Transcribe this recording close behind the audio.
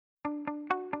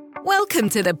Welcome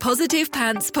to the Positive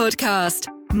Pants Podcast.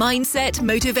 Mindset,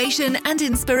 motivation and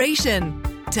inspiration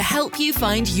to help you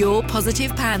find your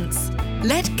positive pants.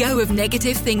 Let go of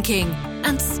negative thinking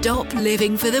and stop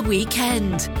living for the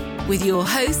weekend. With your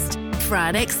host,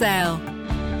 Fran Excel.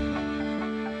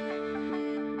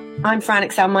 I'm Fran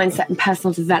Excel, Mindset and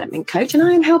Personal Development Coach, and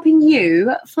I am helping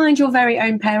you find your very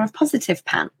own pair of positive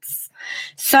pants.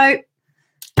 So,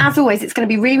 as always, it's going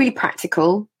to be really, really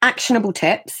practical, actionable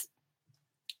tips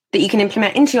that you can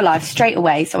implement into your life straight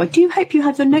away. So I do hope you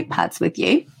have your notepads with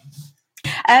you.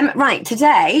 Right,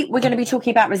 today we're going to be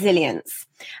talking about resilience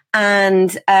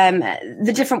and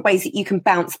the different ways that you can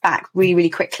bounce back really, really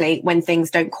quickly when things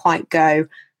don't quite go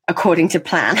according to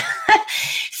plan.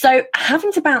 So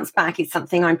having to bounce back is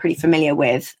something I'm pretty familiar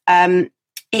with.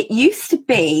 It used to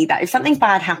be that if something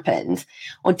bad happened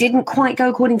or didn't quite go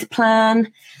according to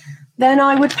plan, then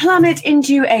I would plummet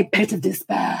into a pit of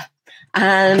despair.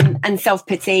 And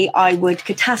self-pity. I would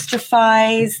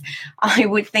catastrophize. I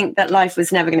would think that life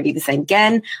was never going to be the same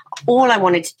again. All I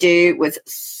wanted to do was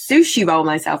sushi roll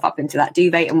myself up into that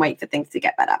duvet and wait for things to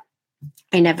get better.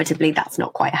 Inevitably, that's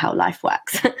not quite how life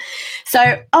works.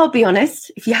 So I'll be honest,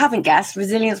 if you haven't guessed,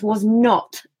 resilience was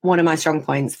not one of my strong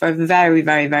points for a very,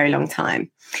 very, very long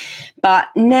time. But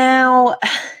now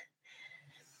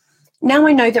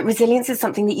I know that resilience is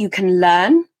something that you can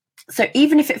learn. So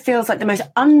even if it feels like the most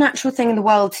unnatural thing in the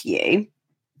world to you,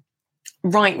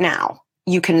 right now,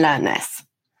 you can learn this.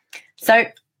 So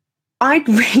I'd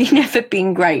really never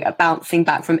been great at bouncing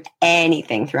back from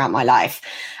anything throughout my life.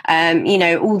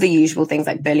 All the usual things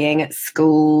like bullying at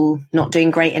school, not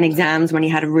doing great in exams when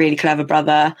you had a really clever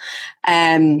brother,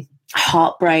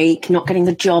 heartbreak, not getting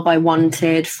the job I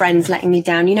wanted, friends letting me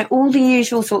down, all the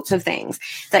usual sorts of things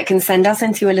that can send us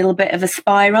into a little bit of a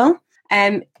spiral.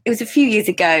 It was a few years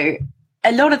ago.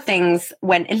 A lot of things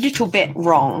went a little bit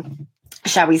wrong,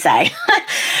 shall we say.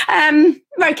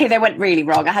 Okay, they went really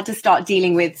wrong. I had to start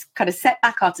dealing with kind of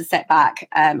setback after setback.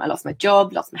 I lost my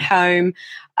job, lost my home.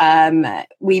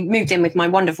 We moved in with my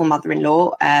wonderful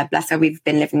mother-in-law. Bless her, we've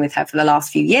been living with her for the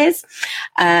last few years.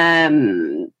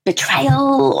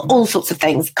 Betrayal, all sorts of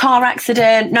things. Car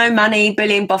accident, no money,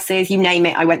 bullying bosses, you name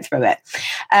it, I went through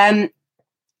it.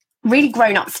 Really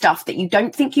grown up stuff that you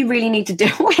don't think you really need to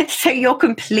deal with, so you're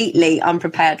completely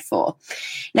unprepared for.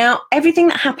 Now, everything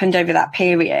that happened over that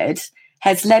period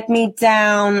has led me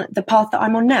down the path that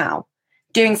I'm on now,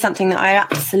 doing something that I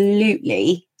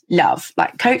absolutely love,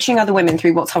 like coaching other women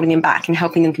through what's holding them back and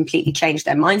helping them completely change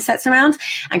their mindsets around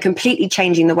and completely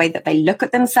changing the way that they look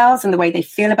at themselves and the way they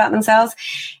feel about themselves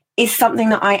is something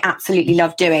that I absolutely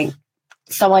love doing.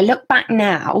 So I look back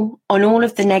now on all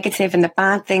of the negative and the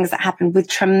bad things that happened with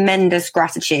tremendous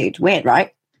gratitude. Weird,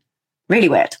 right? Really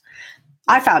weird.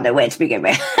 I found it weird to begin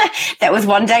with. There was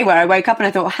one day where I woke up and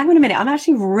I thought, hang on a minute, I'm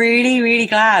actually really, really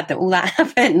glad that all that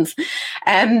happened.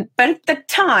 But at the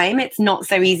time, it's not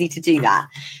so easy to do that.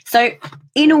 So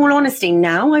in all honesty,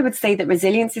 now I would say that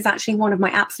resilience is actually one of my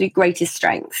absolute greatest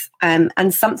strengths,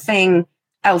 and something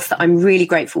else that I'm really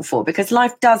grateful for, because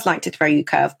life does like to throw you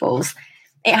curveballs.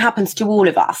 It happens to all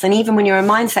of us. And even when you're a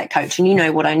mindset coach and you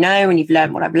know what I know and you've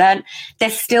learned what I've learned,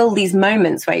 there's still these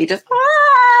moments where you just,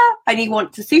 and you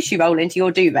want to sushi roll into your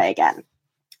duvet again.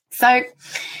 So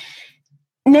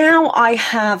now I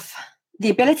have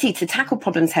the ability to tackle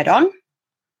problems head on.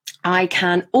 I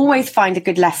can always find a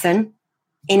good lesson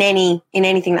in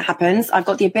anything that happens. I've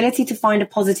got the ability to find a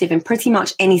positive in pretty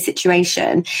much any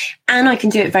situation, and I can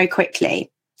do it very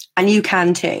quickly. And you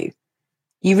can too.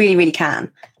 You really, really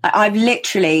can. I've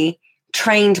literally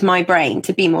trained my brain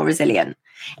to be more resilient.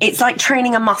 It's like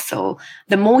training a muscle.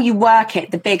 The more you work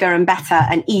it, the bigger and better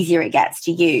and easier it gets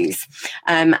to use.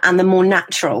 And the more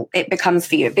natural it becomes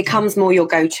for you. It becomes more your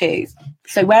go-to.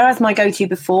 So whereas my go-to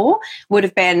before would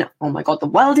have been, oh my God, the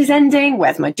world is ending.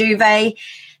 Where's my duvet?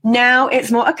 Now it's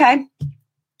more, okay,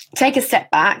 take a step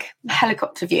back,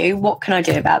 helicopter view. What can I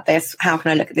do about this? How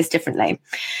can I look at this differently?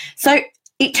 So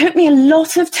it took me a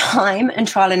lot of time and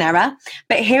trial and error,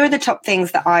 but here are the top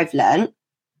things that I've learned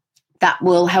that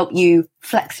will help you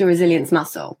flex your resilience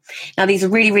muscle. Now, these are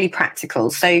really, really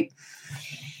practical. So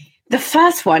the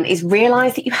first one is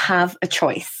realize that you have a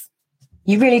choice.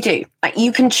 You really do. Like,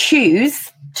 you can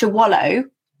choose to wallow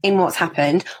in what's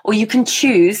happened, or you can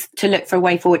choose to look for a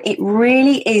way forward. It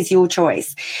really is your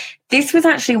choice. This was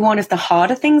actually one of the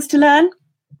harder things to learn,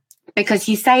 because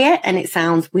you say it and it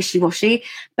sounds wishy-washy,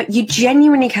 but you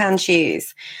genuinely can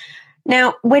choose.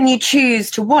 Now, when you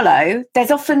choose to wallow, there's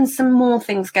often some more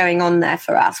things going on there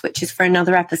for us, which is for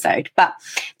another episode. But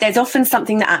there's often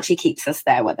something that actually keeps us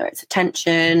there, whether it's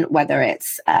attention, whether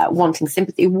it's wanting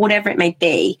sympathy, whatever it may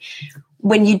be.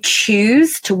 when you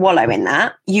choose to wallow in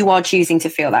that, you are choosing to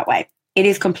feel that way. It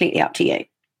is completely up to you.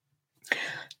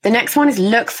 The next one is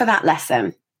look for that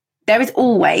lesson. There is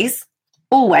always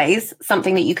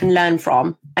something that you can learn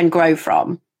from and grow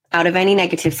from out of any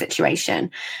negative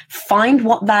situation. Find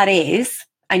what that is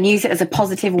and use it as a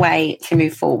positive way to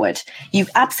move forward. You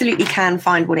absolutely can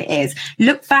find what it is.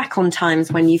 Look back on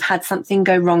times when you've had something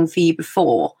go wrong for you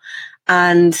before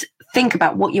and think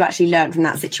about what you actually learned from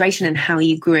that situation and how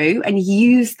you grew, and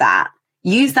use that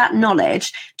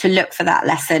knowledge to look for that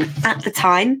lesson at the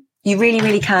time. You really,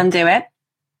 really can do it.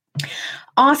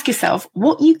 Ask yourself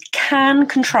what you can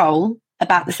control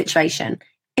about the situation.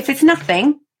 If it's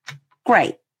nothing,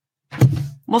 great.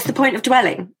 What's the point of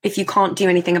dwelling if you can't do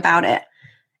anything about it?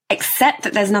 Accept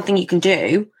that there's nothing you can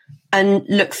do and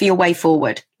look for your way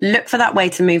forward. Look for that way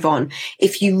to move on.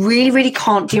 If you really, really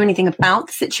can't do anything about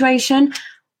the situation,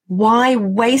 why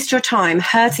waste your time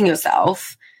hurting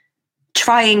yourself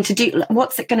trying to do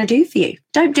what's it going to do for you?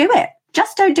 Don't do it.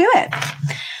 Just don't do it.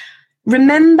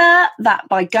 Remember that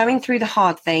by going through the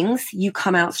hard things, you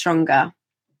come out stronger.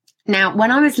 Now,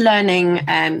 when I was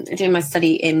doing my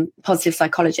study in positive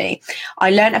psychology, I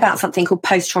learned about something called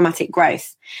post-traumatic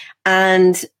growth.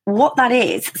 And what that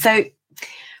is, so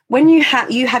when you have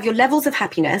your levels of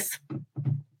happiness,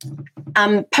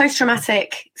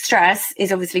 post-traumatic stress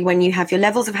is obviously when you have your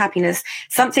levels of happiness,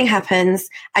 something happens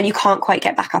and you can't quite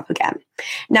get back up again.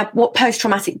 Now, what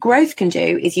post-traumatic growth can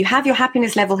do is you have your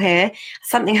happiness level here,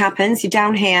 something happens, you're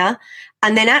down here,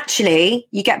 and then actually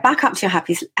you get back up to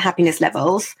your happiness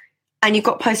levels and you've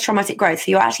got post-traumatic growth.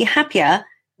 So you're actually happier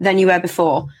than you were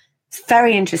before. It's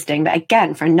very interesting, but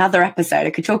again, for another episode,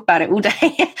 I could talk about it all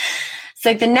day.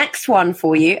 So the next one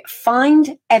for you,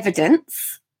 find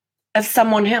evidence of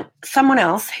someone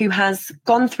else who has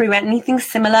gone through anything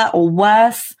similar or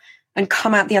worse and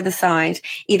come out the other side.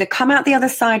 Either come out the other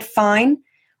side fine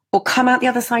or come out the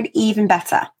other side even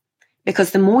better.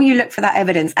 Because the more you look for that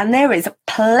evidence, and there is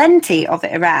plenty of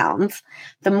it around,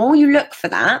 the more you look for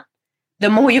that, the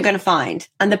more you're going to find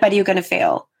and the better you're going to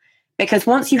feel. Because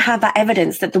once you have that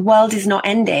evidence that the world is not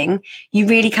ending, you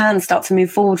really can start to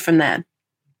move forward from there.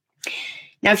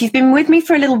 Now, if you've been with me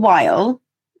for a little while,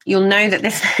 you'll know that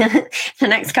the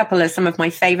next couple are some of my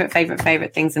favorite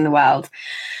things in the world.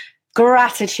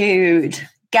 Gratitude.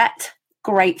 Get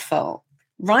grateful.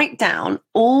 Write down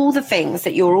all the things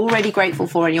that you're already grateful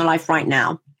for in your life right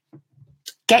now.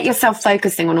 Get yourself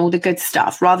focusing on all the good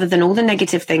stuff rather than all the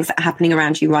negative things that are happening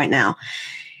around you right now.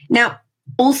 Now,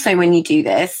 also when you do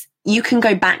this, you can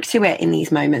go back to it in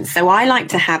these moments. So I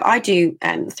do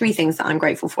 3 things that I'm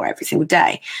grateful for every single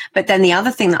day. But then the other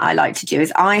thing that I like to do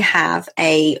is I have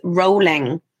a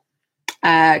rolling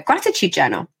gratitude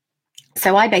journal.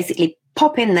 So I basically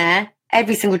pop in there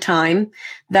every single time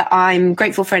that I'm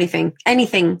grateful for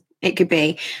anything it could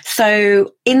be.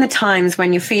 So in the times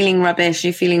when you're feeling rubbish,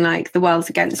 you're feeling like the world's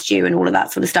against you and all of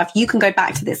that sort of stuff, you can go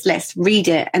back to this list, read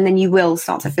it, and then you will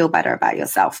start to feel better about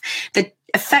yourself. The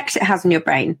effect it has on your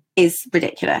brain is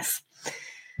ridiculous.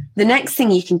 The next thing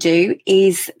you can do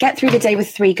is get through the day with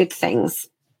 3 good things.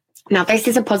 Now, this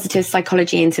is a positive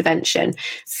psychology intervention.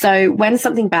 So when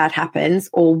something bad happens,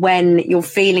 or when you're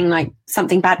feeling like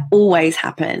something bad always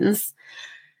happens,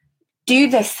 do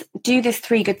this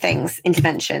 3 good things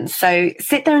intervention. So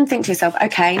sit there and think to yourself,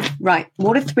 okay, right,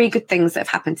 what are 3 good things that have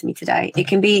happened to me today? It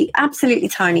can be absolutely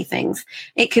tiny things.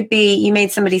 It could be you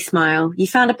made somebody smile, you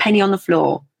found a penny on the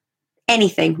floor,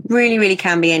 anything, really, really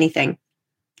can be anything.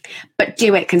 But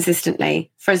do it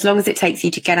consistently for as long as it takes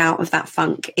you to get out of that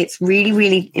funk. It's really,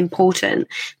 really important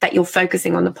that you're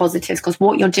focusing on the positives, because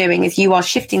what you're doing is you are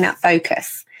shifting that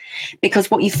focus,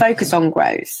 because what you focus on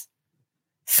grows.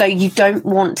 So you don't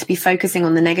want to be focusing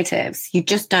on the negatives. You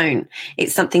just don't.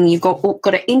 It's something you've got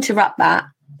to interrupt that.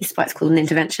 This is why it's called an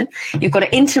intervention. You've got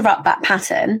to interrupt that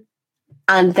pattern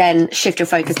and then shift your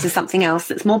focus to something else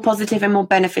that's more positive and more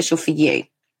beneficial for you.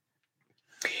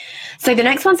 So the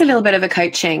next one's a little bit of a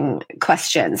coaching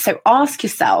question. So ask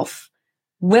yourself,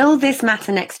 will this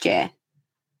matter next year?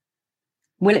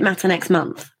 Will it matter next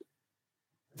month?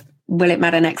 Will it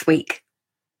matter next week?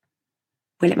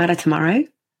 Will it matter tomorrow?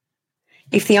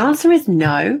 If the answer is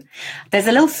no, there's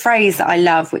a little phrase that I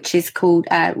love, which is called,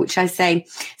 which I say,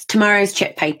 tomorrow's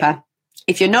chip paper.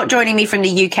 If you're not joining me from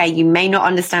the UK, you may not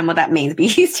understand what that means. But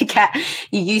you used to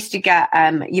get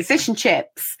your fish and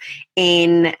chips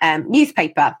in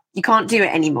newspaper. You can't do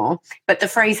it anymore. But the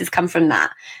phrase has come from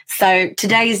that. So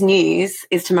today's news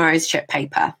is tomorrow's chip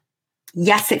paper.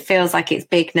 Yes, it feels like it's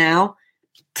big now.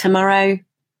 Tomorrow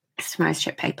is tomorrow's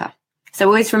chip paper. So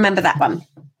always remember that one.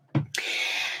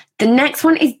 The next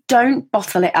one is don't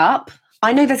bottle it up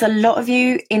I know there's a lot of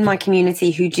you in my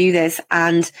community who do this,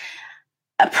 and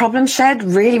a problem shared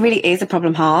really, really is a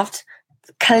problem halved.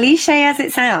 Cliche as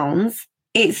it sounds,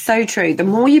 it's so true. The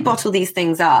more you bottle these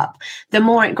things up, the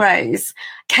more it grows.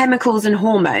 Chemicals and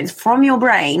hormones from your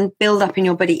brain build up in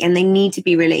your body, and they need to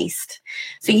be released.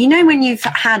 So, when you've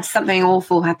had something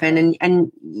awful happen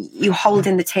and you hold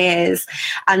in the tears,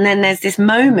 and then there's this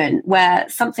moment where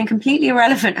something completely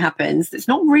irrelevant happens that's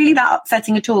not really that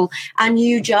upsetting at all, and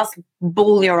you just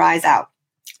bawl your eyes out.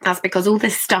 That's because all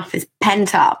this stuff is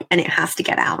pent up and it has to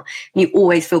get out. You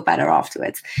always feel better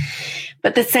afterwards.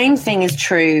 But the same thing is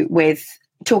true with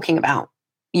talking about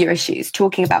your issues,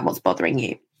 talking about what's bothering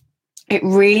you. It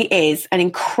really is an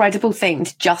incredible thing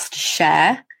to just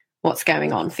share what's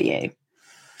going on for you.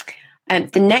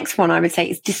 And the next one I would say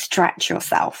is distract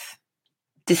yourself.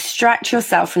 Distract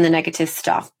yourself from the negative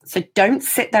stuff. So don't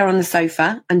sit there on the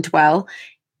sofa and dwell.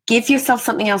 Give yourself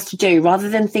something else to do rather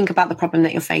than think about the problem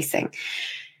that you're facing.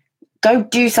 Go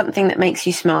do something that makes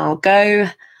you smile. Go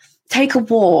take a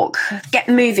walk, get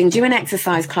moving, do an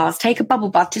exercise class, take a bubble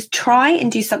bath. Just try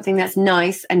and do something that's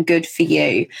nice and good for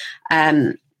you.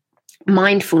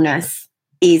 Mindfulness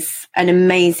is an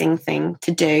amazing thing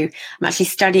to do. I'm actually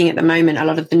studying at the moment a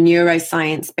lot of the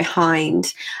neuroscience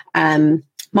behind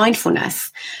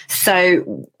mindfulness.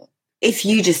 So if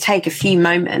you just take a few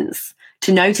moments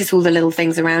to notice all the little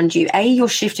things around you, A, you're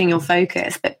shifting your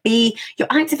focus, but B, you're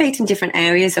activating different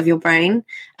areas of your brain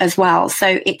as well.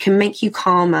 So it can make you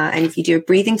calmer. And if you do a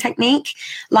breathing technique,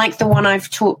 like the one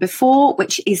I've taught before,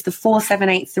 which is the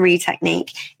 4-7-8-3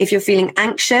 technique, if you're feeling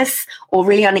anxious or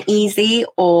really uneasy,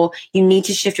 or you need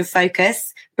to shift your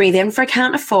focus, breathe in for a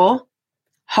count of 4,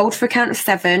 hold for a count of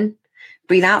 7,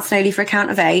 breathe out slowly for a count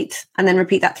of 8, and then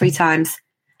repeat that 3 times.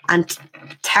 And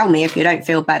tell me if you don't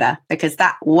feel better, because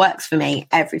that works for me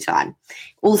every time.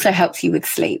 Also helps you with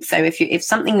sleep. So if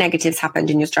something negative's happened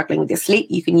and you're struggling with your sleep,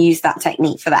 you can use that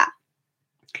technique for that.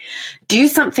 Do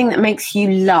something that makes you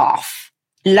laugh.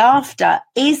 Laughter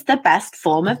is the best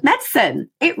form of medicine.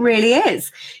 It really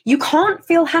is. You can't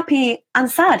feel happy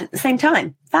and sad at the same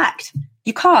time. Fact,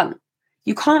 you can't.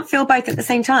 You can't feel both at the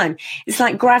same time. It's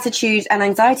like gratitude and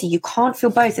anxiety. You can't feel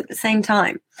both at the same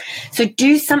time. So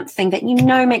do something that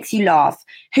makes you laugh.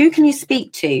 Who can you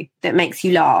speak to that makes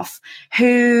you laugh?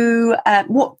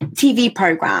 What TV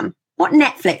program, what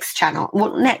Netflix channel,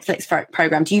 what Netflix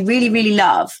program do you really, really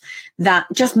love that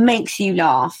just makes you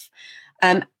laugh?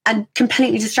 And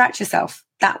completely distract yourself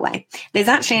that way. There's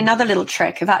actually another little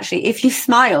trick of if you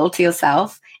smile to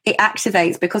yourself, it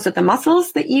activates because of the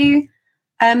muscles that you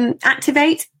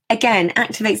activates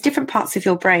different parts of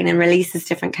your brain and releases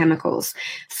different chemicals.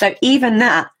 So even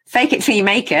that, fake it till you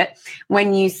make it.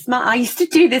 When you smile, I used to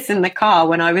do this in the car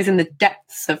when I was in the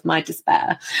depths of my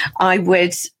despair. I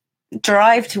would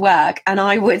drive to work and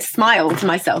I would smile to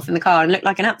myself in the car and look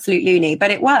like an absolute loony,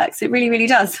 but it works. It really, really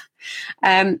does.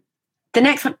 The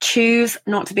next one, choose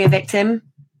not to be a victim.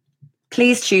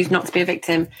 Please choose not to be a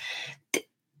victim.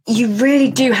 You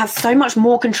really do have so much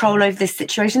more control over this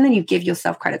situation than you give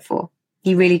yourself credit for.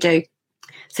 You really do.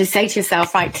 So say to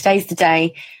yourself, right, today's the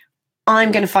day.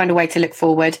 I'm going to find a way to look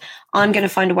forward. I'm going to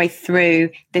find a way through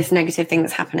this negative thing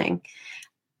that's happening.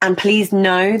 And please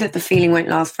know that the feeling won't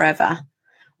last forever.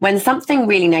 When something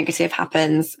really negative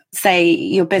happens, say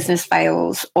your business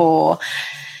fails or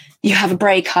you have a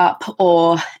breakup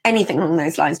or anything along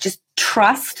those lines, just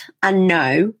trust and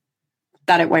know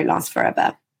that it won't last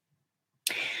forever.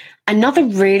 Another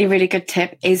really, really good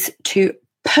tip is to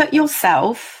put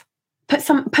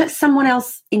someone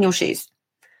else in your shoes.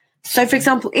 So, for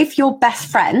example, if your best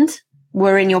friend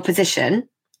were in your position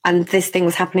and this thing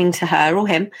was happening to her or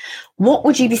him, what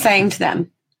would you be saying to them?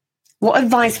 What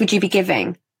advice would you be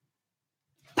giving?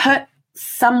 Put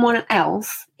someone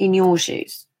else in your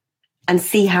shoes and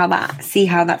see how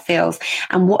that feels,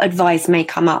 and what advice may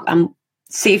come up, and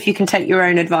see if you can take your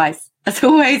own advice. That's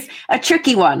always a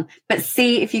tricky one, but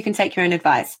see if you can take your own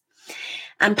advice.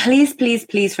 And please, please,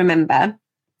 please remember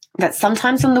that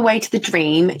sometimes on the way to the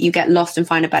dream, you get lost and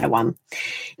find a better one.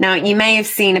 Now, you may have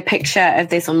seen a picture of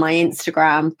this on my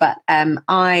Instagram, but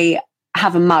I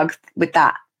have a mug with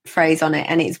that phrase on it,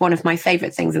 and it's one of my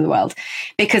favorite things in the world,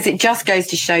 because it just goes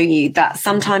to show you that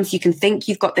sometimes you can think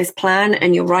you've got this plan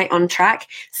and you're right on track.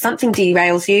 Something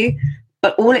derails you,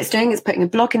 but all it's doing is putting a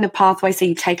block in the pathway so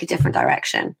you take a different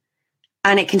direction.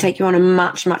 And it can take you on a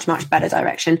much, much, much better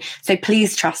direction. So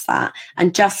please trust that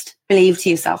and just believe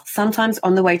to yourself. Sometimes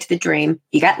on the way to the dream,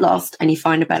 you get lost and you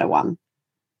find a better one.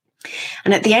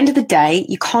 And at the end of the day,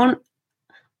 you can't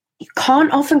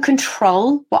often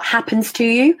control what happens to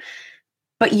you,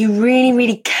 but you really,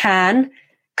 really can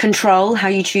control how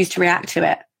you choose to react to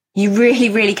it. You really,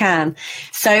 really can.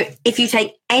 So if you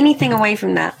take anything away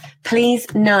from that, please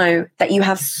know that you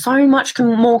have so much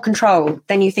more control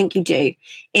than you think you do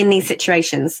in these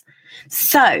situations.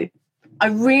 So I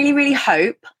really, really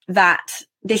hope that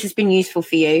this has been useful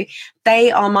for you.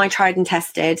 They are my tried and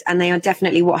tested, and they are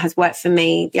definitely what has worked for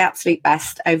me the absolute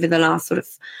best over the last sort of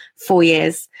 4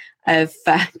 years of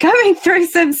going through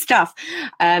some stuff.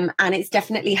 And it's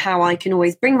definitely how I can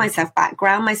always bring myself back,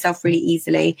 ground myself really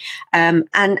easily, and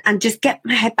just get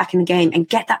my head back in the game and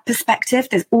get that perspective.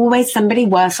 There's always somebody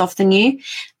worse off than you,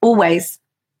 always.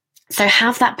 So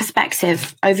have that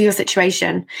perspective over your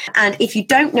situation. And if you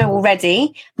don't know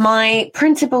already, my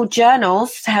printable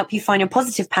journals to help you find your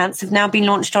positive pants have now been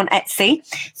launched on Etsy.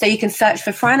 So you can search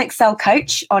for Fran Excel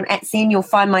Coach on Etsy and you'll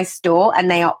find my store, and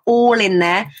they are all in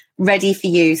there ready for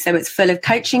you. So it's full of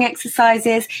coaching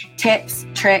exercises, tips,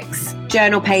 tricks,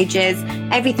 journal pages,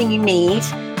 everything you need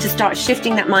to start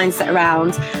shifting that mindset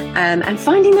around and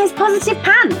finding those positive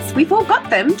pants. We've all got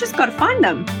them, just got to find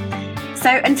them. So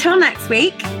until next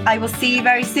week, I will see you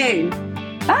very soon.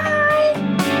 Bye.